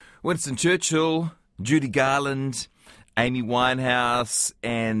Winston Churchill, Judy Garland, Amy Winehouse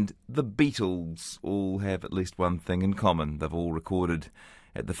and the Beatles all have at least one thing in common. They've all recorded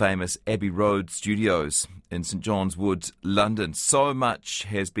at the famous Abbey Road studios in St John's Wood, London. So much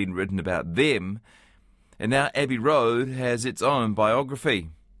has been written about them, and now Abbey Road has its own biography.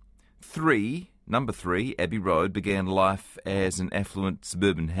 Number 3, Abbey Road began life as an affluent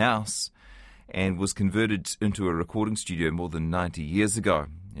suburban house and was converted into a recording studio more than 90 years ago.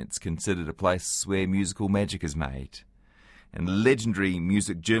 It's considered a place where musical magic is made. And legendary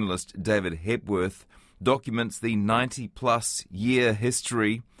music journalist David Hepworth documents the 90-plus year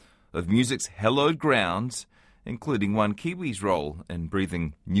history of music's hallowed ground, including one Kiwi's role in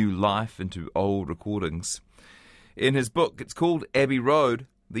breathing new life into old recordings. In his book, it's called Abbey Road,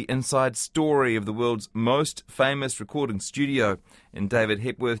 the inside story of the world's most famous recording studio. And David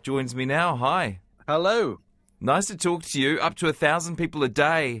Hepworth joins me now. Hi. Hello. Nice to talk to you. Up to 1,000 people a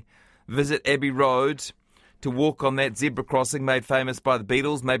day visit Abbey Road to walk on that zebra crossing made famous by the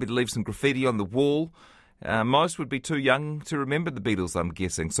Beatles, maybe to leave some graffiti on the wall. Most would be too young to remember the Beatles, I'm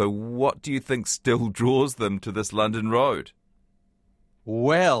guessing. So what do you think still draws them to this London road?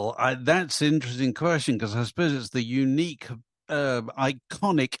 Well, that's an interesting question, because I suppose it's the unique,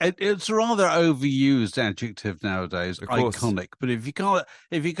 iconic. It's a rather overused adjective nowadays, iconic. But if you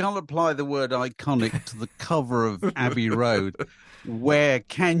can't apply the word iconic to the cover of Abbey Road, where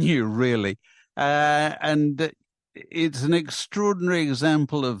can you really? And it's an extraordinary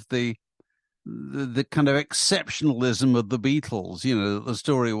example of the kind of exceptionalism of the Beatles. You know, the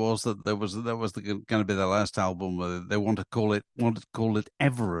story was that that was going to be their last album. They wanted to call it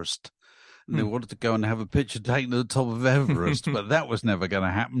Everest. And they wanted to go and have a picture taken at the top of Everest, but that was never going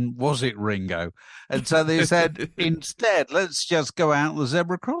to happen, was it, Ringo? And so they said, instead, let's just go out the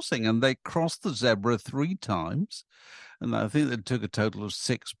zebra crossing. And they crossed the zebra 3 times. And I think they took a total of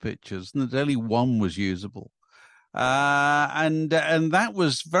 6 pictures, and only 1 was usable. And that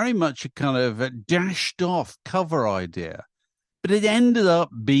was very much a kind of a dashed off cover idea, but it ended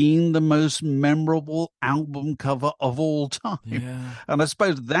up being the most memorable album cover of all time. Yeah. And I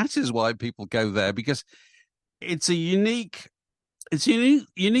suppose that is why people go there, because it's a unique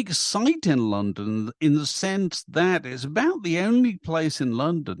site in London, in the sense that it's about the only place in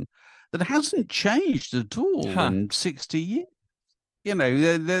London that hasn't changed at all in 60 years. You know,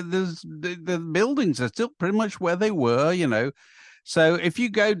 the buildings are still pretty much where they were, you know. So if you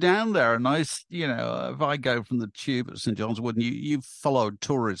go down there, if I go from the Tube at St John's Wood, and you follow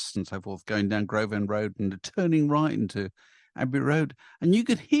tourists and so forth going down Grove End Road and turning right into Abbey Road, and you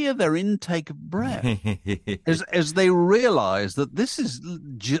could hear their intake of breath as they realise that this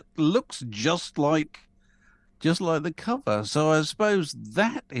looks just like the cover. So I suppose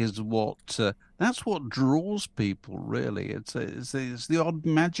that is that's what draws people, really. It's the odd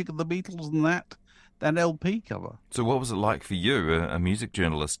magic of the Beatles and that LP cover. So what was it like for you, a music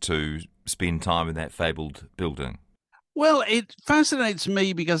journalist, to spend time in that fabled building? Well, it fascinates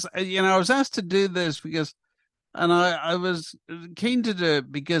me because, I was asked to do this and I was keen to do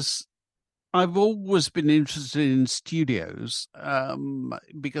it because I've always been interested in studios,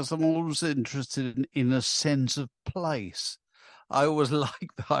 because I'm always interested in a sense of place. I always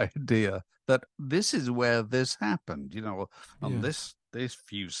like the idea that this is where this happened, on this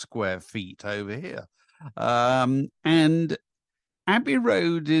few square feet over here. And Abbey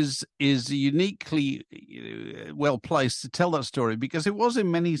Road is uniquely well placed to tell that story, because it was, in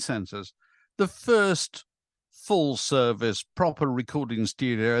many senses, the first full-service, proper recording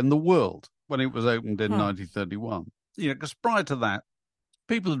studio in the world when it was opened in 1931. Because prior to that,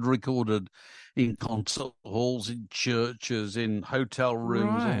 people had recorded in concert halls, in churches, in hotel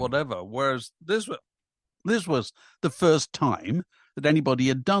rooms, or whatever. Whereas this was the first time that anybody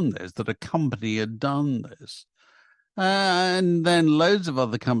had done this, that a company had done this. And then loads of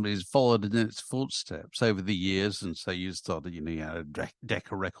other companies followed in its footsteps over the years. And so you started, you had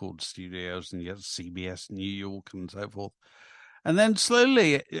Decca Record Studios, and you had CBS in New York and so forth. And then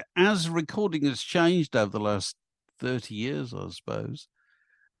slowly, as recording has changed over the last 30 years, I suppose,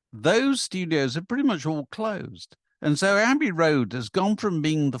 those studios are pretty much all closed. And so Abbey Road has gone from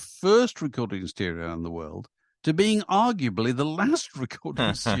being the first recording studio in the world to being arguably the last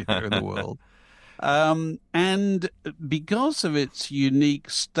recording studio in the world. And because of its unique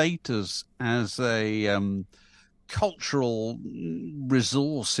status as a cultural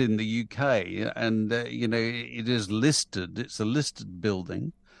resource in the UK, and, it is listed, it's a listed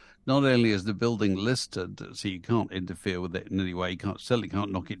building. Not only is the building listed, so you can't interfere with it in any way, you certainly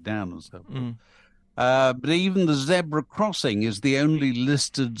can't knock it down and so forth. But even the zebra crossing is the only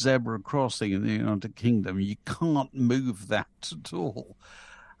listed zebra crossing in the United Kingdom. You can't move that at all.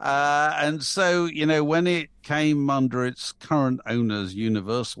 And so, when it came under its current owners,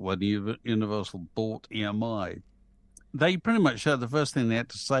 Universal, when Universal bought EMI, they pretty much the first thing they had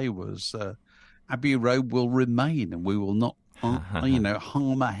to say was, Abbey Road will remain, and we will not,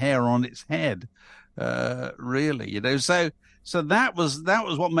 harm a hair on its head. Really, so that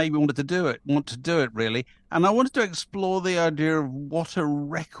was what made me want to do it really, and I wanted to explore the idea of what a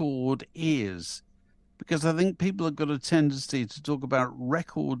record is, because I think people have got a tendency to talk about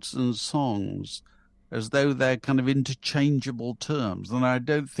records and songs as though they're kind of interchangeable terms, and I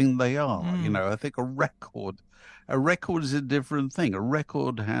don't think they are. I think a record is a different thing. A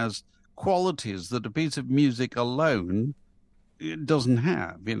record has qualities that a piece of music alone it doesn't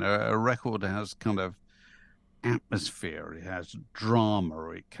have. A record has kind of atmosphere, it has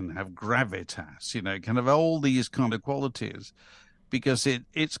drama, it can have gravitas, it can have all these kind of qualities, because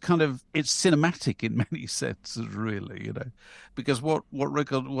it's cinematic in many senses, really, because what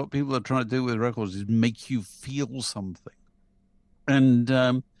people are trying to do with records is make you feel something.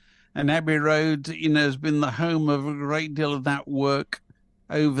 And Abbey Road, has been the home of a great deal of that work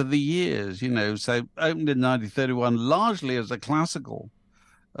over the years, so opened in 1931 largely as a classical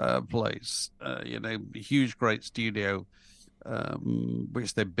place, huge, great studio,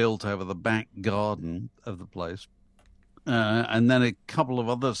 which they built over the back garden of the place. And then a couple of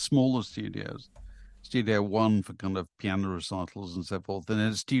other smaller studios, Studio 1 for kind of piano recitals and so forth, and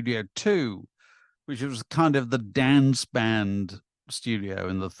then Studio 2, which was kind of the dance band studio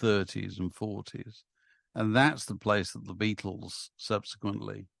in the 30s and 40s. And that's the place that the Beatles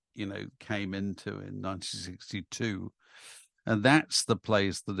subsequently, came into in 1962. And that's the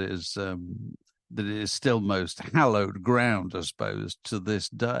place that is still most hallowed ground, I suppose, to this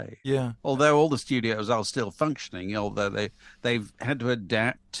day. Yeah. Although all the studios are still functioning, although they've had to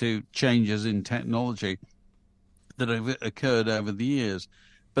adapt to changes in technology that have occurred over the years.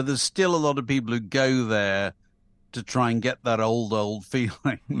 But there's still a lot of people who go there to try and get that old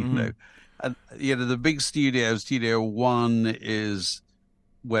feeling, And, the big studio, Studio 1, is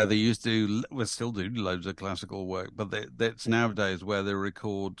where they used to, still do loads of classical work, but that's nowadays where they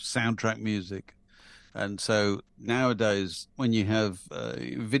record soundtrack music. And so nowadays, when you have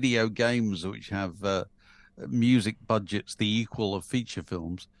video games which have music budgets the equal of feature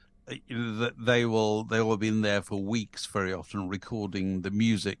films, they will be in there for weeks, very often recording the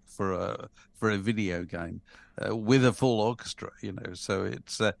music for a video game with a full orchestra. So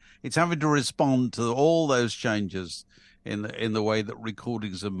it's having to respond to all those changes in the way that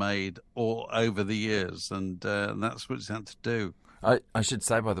recordings are made all over the years, and that's what it's had to do. I should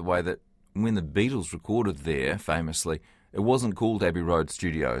say, by the way, that when the Beatles recorded there, famously, it wasn't called Abbey Road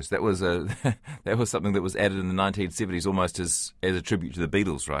Studios. That was that was something that was added in the 1970s, almost as a tribute to the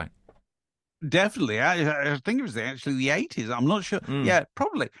Beatles, right? Definitely. I think it was actually the 80s. I'm not sure. Yeah,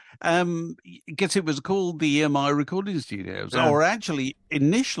 probably. I guess it was called the EMI Recording Studios, or actually,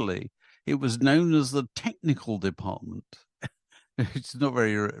 initially, it was known as the Technical Department. It's not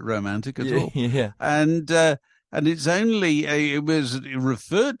very romantic at all. Yeah. And it's only, it was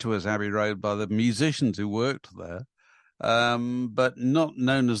referred to as Abbey Road by the musicians who worked there, but not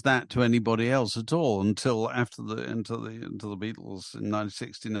known as that to anybody else at all until after the Beatles in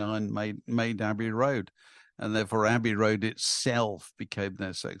 1969 made Abbey Road. And therefore Abbey Road itself became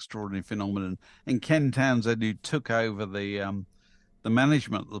this extraordinary phenomenon. And Ken Townsend, who took over the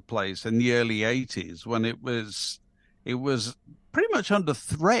management of the place in the early 80s, when it was pretty much under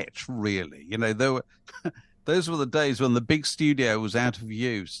threat, really. Those were the days when the big studio was out of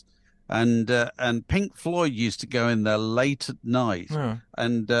use, and Pink Floyd used to go in there late at night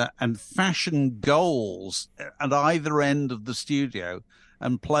and fashion goals at either end of the studio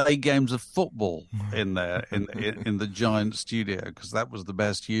and play games of football in there in the giant studio, because that was the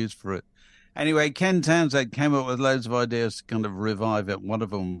best use for it. Anyway, Ken Townsend came up with loads of ideas to kind of revive it. One of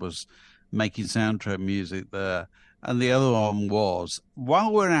them was making soundtrack music there. And the other one was,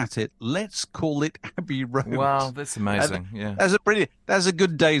 while we're at it, let's call it Abbey Road. Wow, that's amazing. Yeah, that's a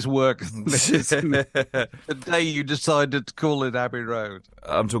good day's work. The day you decided to call it Abbey Road.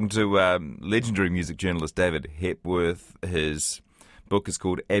 I'm talking to legendary music journalist David Hepworth. His book is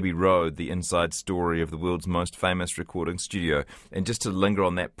called Abbey Road, The Inside Story of the World's Most Famous Recording Studio. And just to linger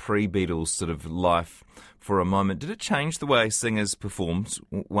on that pre-Beatles sort of life for a moment, did it change the way singers performed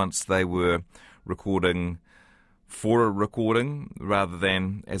once they were recording for a recording rather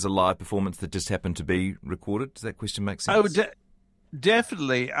than as a live performance that just happened to be recorded? Does that question make sense? Oh,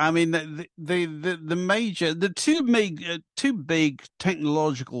 definitely. I mean, the two big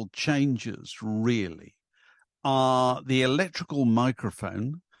technological changes really are the electrical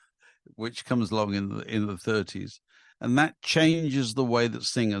microphone, which comes along in the 30s, and that changes the way that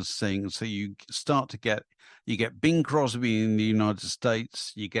singers sing. So you get Bing Crosby in the United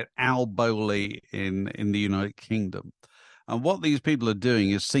States, you get Al Bowley in the United Kingdom. And what these people are doing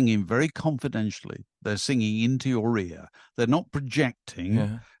is singing very confidentially. They're singing into your ear. They're not projecting.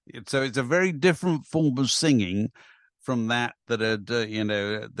 Yeah. So it's a very different form of singing from that had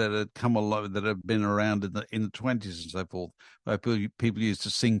come along, that had been around in the 20s and so forth, where people used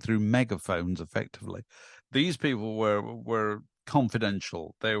to sing through megaphones effectively. These people were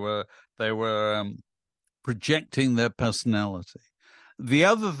confidential. They were projecting their personality. The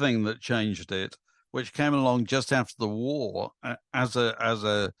other thing that changed it, which came along just after the war, as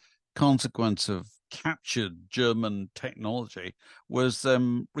a consequence of captured German technology, was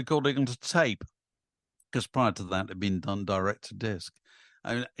recording onto tape. Because prior to that, it had been done direct to disc.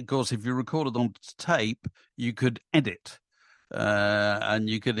 And of course, if you recorded on tape, you could edit, and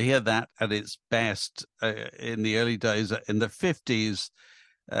you could hear that at its best in the early days. In the 50s,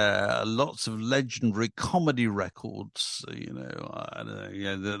 lots of legendary comedy records, I don't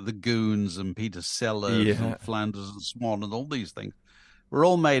know, the Goons and Peter Sellers and Flanders and Swan and all these things were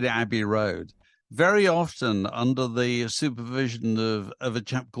all made at Abbey Road. Very often under the supervision of a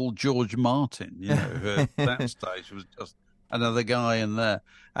chap called George Martin, who at that stage was just another guy in there.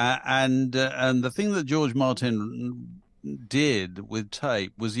 And the thing that George Martin did with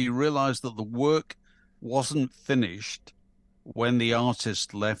tape was he realized that the work wasn't finished when the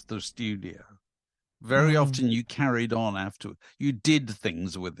artist left the studio. Very often you carried on after. You did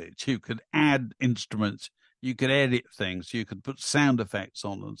things with it. You could add instruments. You could edit things. You could put sound effects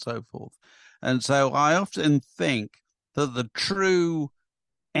on and so forth. And so I often think that the true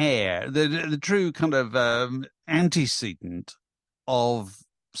air, the true kind of antecedent of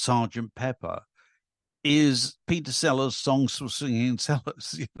Sergeant Pepper is Peter Sellers' Songs for Singing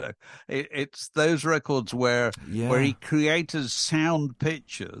Sellers. It's those records where he created sound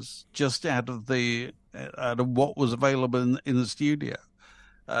pictures just out of what was available in the studio.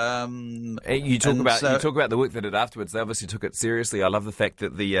 You talk about the work they did afterwards. They obviously took it seriously. I love the fact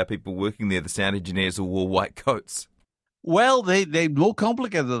that the people working there, the sound engineers, all wore white coats. Well, they're more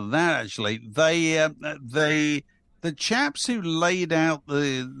complicated than that. Actually, the chaps who laid out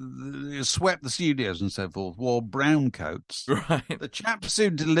swept the studios and so forth wore brown coats. Right. The chaps who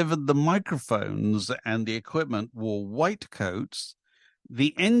delivered the microphones and the equipment wore white coats.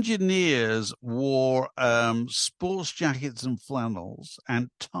 The engineers wore sports jackets and flannels and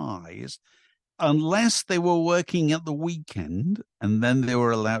ties, unless they were working at the weekend, and then they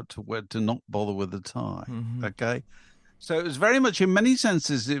were allowed to not bother with the tie. Mm-hmm. Okay, so it was very much, in many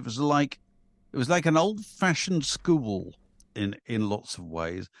senses, it was like an old-fashioned school in lots of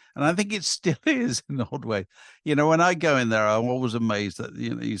ways, and I think it still is in an odd way. When I go in there, I'm always amazed that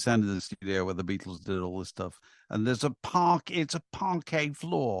you stand in the studio where the Beatles did all this stuff, and it's a parquet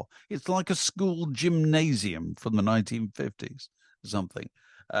floor. It's like a school gymnasium from the 1950s or something.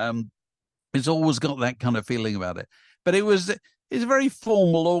 It's always got that kind of feeling about it. But it's a very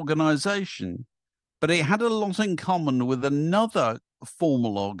formal organization, but it had a lot in common with another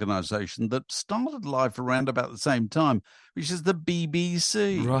formal organization that started life around about the same time, which is the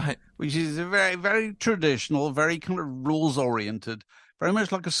BBC, right? Which is a very, very traditional, very kind of rules oriented, very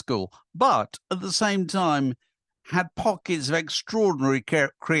much like a school, but at the same time had pockets of extraordinary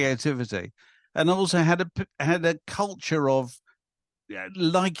creativity, and also had a culture of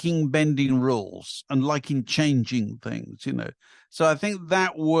liking bending rules and liking changing things, So I think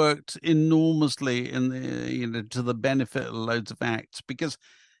that worked enormously to the benefit of loads of acts, because,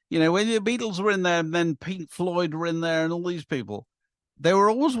 when the Beatles were in there and then Pink Floyd were in there and all these people, they were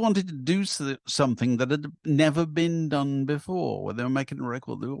always wanting to do something that had never been done before. When they were making a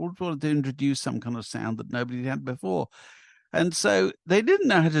record, they always wanted to introduce some kind of sound that nobody had before. And so they didn't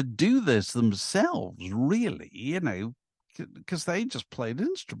know how to do this themselves, really, because they just played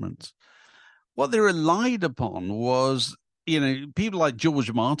instruments. What they relied upon was, people like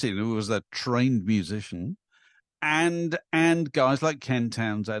George Martin, who was a trained musician, and guys like Ken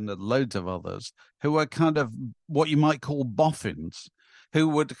Townsend and loads of others who were kind of what you might call boffins, who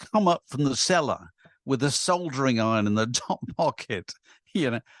would come up from the cellar with a soldering iron in the top pocket,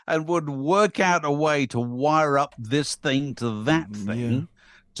 and would work out a way to wire up this thing to that thing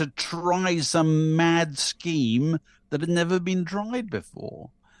to try some mad scheme that had never been tried before.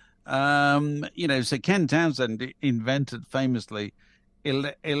 So Ken Townsend invented famously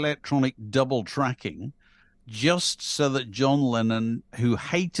electronic double tracking, just so that John Lennon, who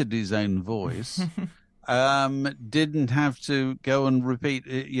hated his own voice, didn't have to go and repeat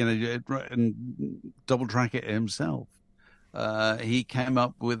it, and double track it himself. He came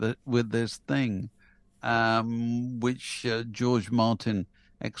up with this thing. which George Martin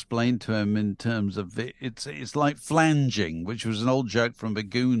explained to him in terms of it's like flanging, which was an old joke from a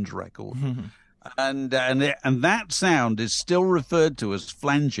Goons record. And that sound is still referred to as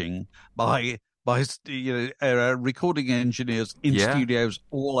flanging by recording engineers in studios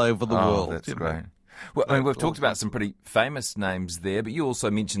all over the world. That's great. Well, I mean, we've talked about some pretty famous names there, but you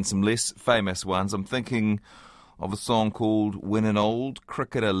also mentioned some less famous ones. I'm thinking of a song called When an Old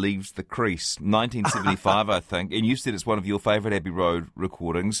Cricketer Leaves the Crease, 1975, I think. And you said it's one of your favourite Abbey Road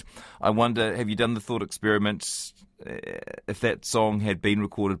recordings. I wonder, have you done the thought experiment, if that song had been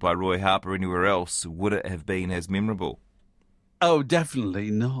recorded by Roy Harper anywhere else, would it have been as memorable? Oh,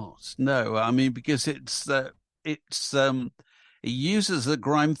 definitely not. No, I mean, because it uses the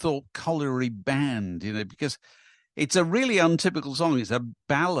Grimethorpe Colliery Band, because it's a really untypical song. It's a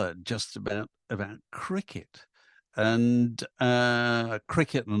ballad just about cricket and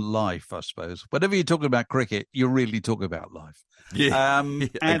cricket and life, I suppose. Whenever you're talking about cricket, you're really talking about life. Yeah,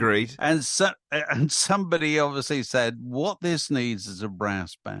 agreed. And somebody obviously said, what this needs is a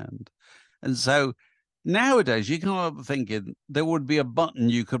brass band. And so nowadays, you can't help thinking there would be a button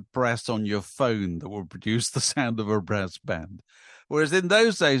you could press on your phone that would produce the sound of a brass band. Whereas in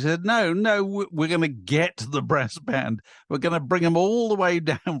those days, they said, no, we're going to get the brass band. We're going to bring them all the way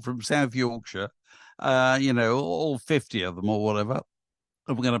down from South Yorkshire, all 50 of them or whatever.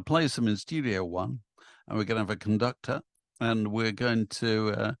 And we're going to place them in Studio One, and we're going to have a conductor, and we're going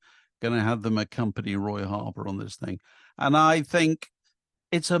to have them accompany Roy Harper on this thing. And I think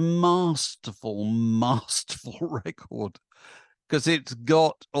it's a masterful record, because it's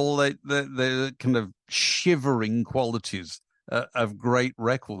got all the kind of shivering qualities of great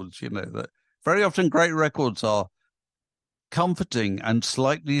records. That very often great records are comforting and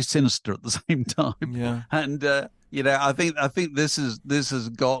slightly sinister at the same time. Yeah, and I think this has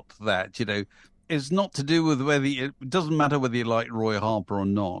got that. It's not to do with it doesn't matter whether you like Roy Harper or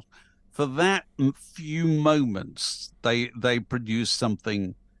not. For that few moments, they produce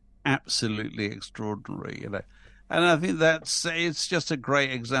something absolutely extraordinary, and I think it's just a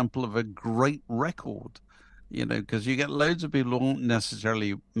great example of a great record, because you get loads of people who aren't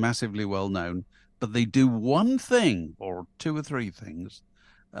necessarily massively well known, but they do one thing or two or three things,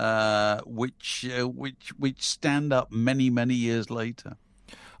 which stand up many, many years later.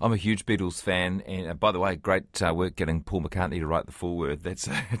 I'm a huge Beatles fan, and by the way, great work getting Paul McCartney to write the foreword. It's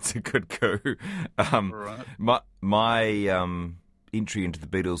a good coup. Right. My entry into the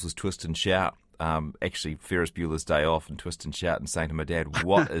Beatles was Twist and Shout. Actually, Ferris Bueller's Day Off and Twist and Shout, and saying to my dad,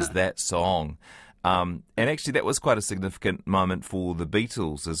 "What is that song?" And actually, that was quite a significant moment for the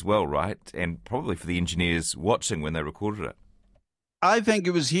Beatles as well, right? And probably for the engineers watching when they recorded it. I think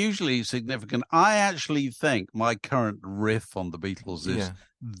it was hugely significant. I actually think my current riff on the Beatles is,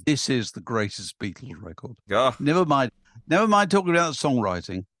 this is the greatest Beatles record. Oh. Never mind talking about the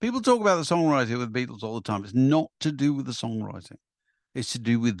songwriting. People talk about the songwriting with Beatles all the time. It's not to do with the songwriting. It's to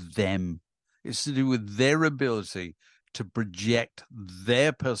do with them. It's to do with their ability to project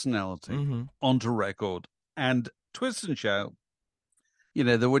their personality onto record. And Twist and Shout,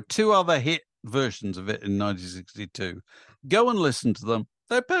 there were two other hit versions of it in 1962. Go and listen to them.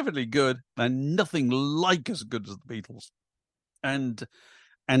 They're perfectly good and nothing like as good as the Beatles. And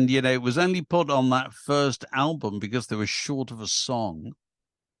it was only put on that first album because they were short of a song,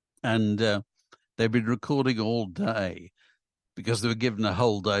 and they'd been recording all day because they were given a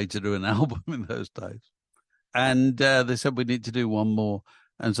whole day to do an album in those days. And they said, we need to do one more.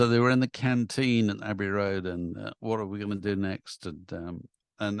 And so they were in the canteen at Abbey Road, and what are we going to do next?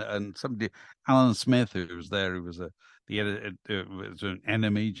 And somebody, Alan Smith, who was there, who was the editor, was an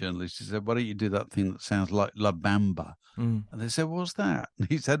NME journalist, he said, why don't you do that thing that sounds like La Bamba? And they said, what's that? And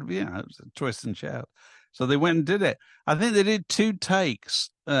he said, yeah, it was a Twist and Shout. So they went and did it. I think they did 2 takes,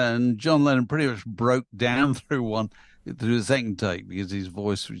 and John Lennon pretty much broke down through the second take because his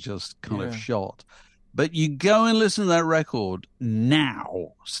voice was just kind of shot. But you go and listen to that record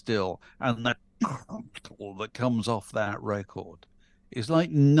now still, and the crackle that comes off that record is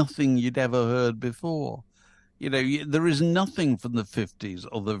like nothing you'd ever heard before. There is nothing from the 50s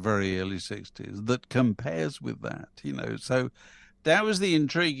or the very early 60s that compares with that, So that was the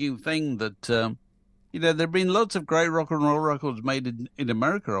intriguing thing that, there have been lots of great rock and roll records made in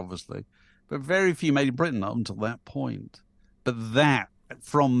America, obviously, but very few made in Britain up until that point. But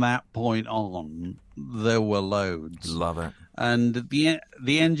from that point on, there were loads. Love it. And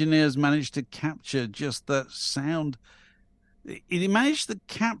the engineers managed to capture just that sound. He managed to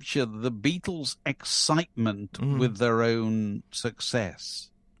capture the Beatles' excitement with their own success,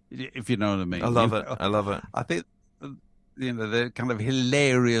 if you know what I mean. I love it. I think the kind of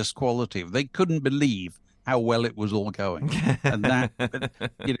hilarious quality. They couldn't believe how well it was all going, and that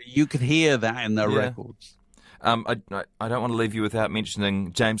you could hear that in their records. I don't want to leave you without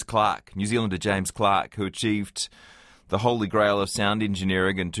mentioning James Clark, New Zealander James Clark, who achieved the holy grail of sound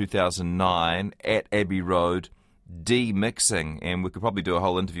engineering in 2009 at Abbey Road, demixing, and we could probably do a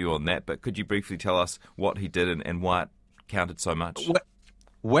whole interview on that, but could you briefly tell us what he did and why it counted so much?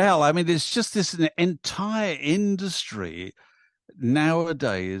 Well, I mean, it's just this entire industry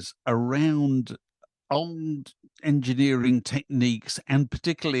nowadays around old engineering techniques, and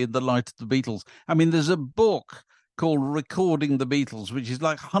particularly in the light of the Beatles. I mean, there's a book called Recording the Beatles, which is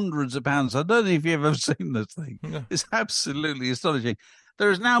like hundreds of pounds. I don't know if you've ever seen this thing. Yeah. It's absolutely astonishing. There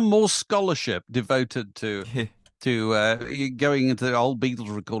is now more scholarship devoted to going into old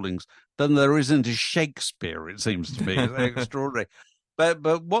Beatles recordings than there is into Shakespeare, it seems to me. It's extraordinary.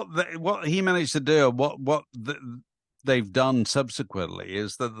 But what he managed to do, what they've done subsequently,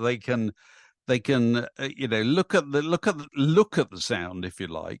 is that they can look at the sound, if you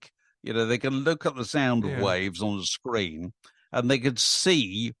like. They can look at the sound waves on the screen, and they could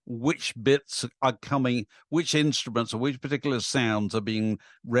see which bits are coming, which instruments or which particular sounds are being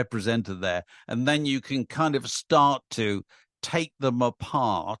represented there, and then you can kind of start to take them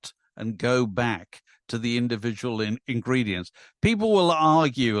apart and go back to the individual ingredients. People will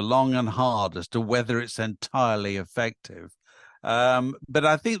argue long and hard as to whether it's entirely effective. But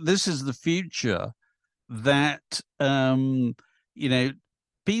I think this is the future that,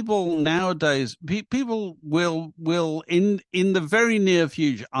 people nowadays, people will in the very near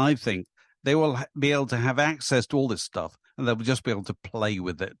future, I think, they will be able to have access to all this stuff, and they'll just be able to play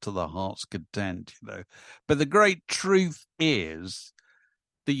with it to the heart's content, But the great truth is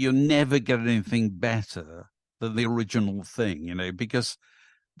that you'll never get anything better than the original thing, because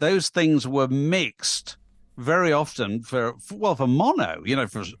those things were mixed very often for mono,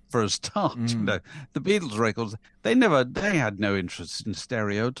 for a start. The Beatles records, they had no interest in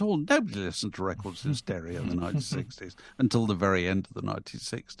stereo at all. Nobody listened to records in stereo in the 1960s until the very end of the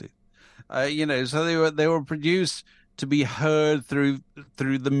 1960s. So they were produced to be heard through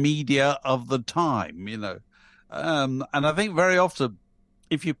the media of the time, and I think very often,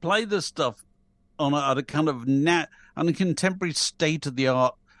 if you play this stuff on a kind of on a contemporary state of the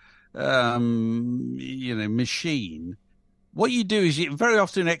art machine, what you do is you very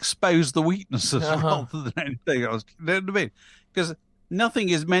often expose the weaknesses rather than anything else. You know what I mean? Because nothing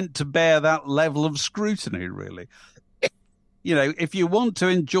is meant to bear that level of scrutiny, really. If you want to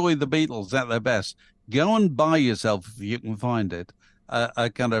enjoy the Beatles at their best, go and buy yourself, if you can find it, a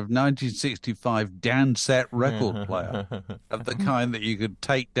kind of 1965 downset record player of the kind that you could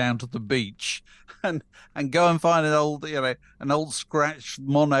take down to the beach and go and find an old scratch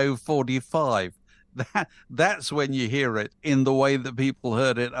mono 45. That's when you hear it in the way that people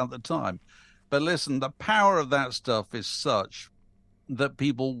heard it at the time. But listen, the power of that stuff is such that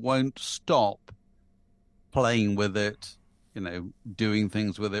people won't stop playing with it, doing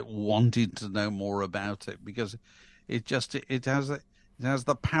things with it, wanting to know more about it, because it has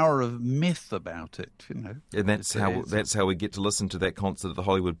the power of myth about it, And that's how we get to listen to that concert at the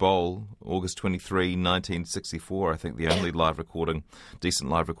Hollywood Bowl, August 23, 1964. I think the only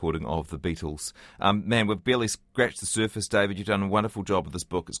decent live recording of the Beatles. Man, we've barely scratched the surface, David. You've done a wonderful job with this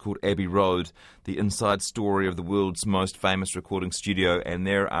book. It's called Abbey Road, the inside story of the world's most famous recording studio, and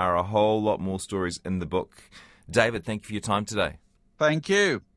there are a whole lot more stories in the book. David, thank you for your time today. Thank you.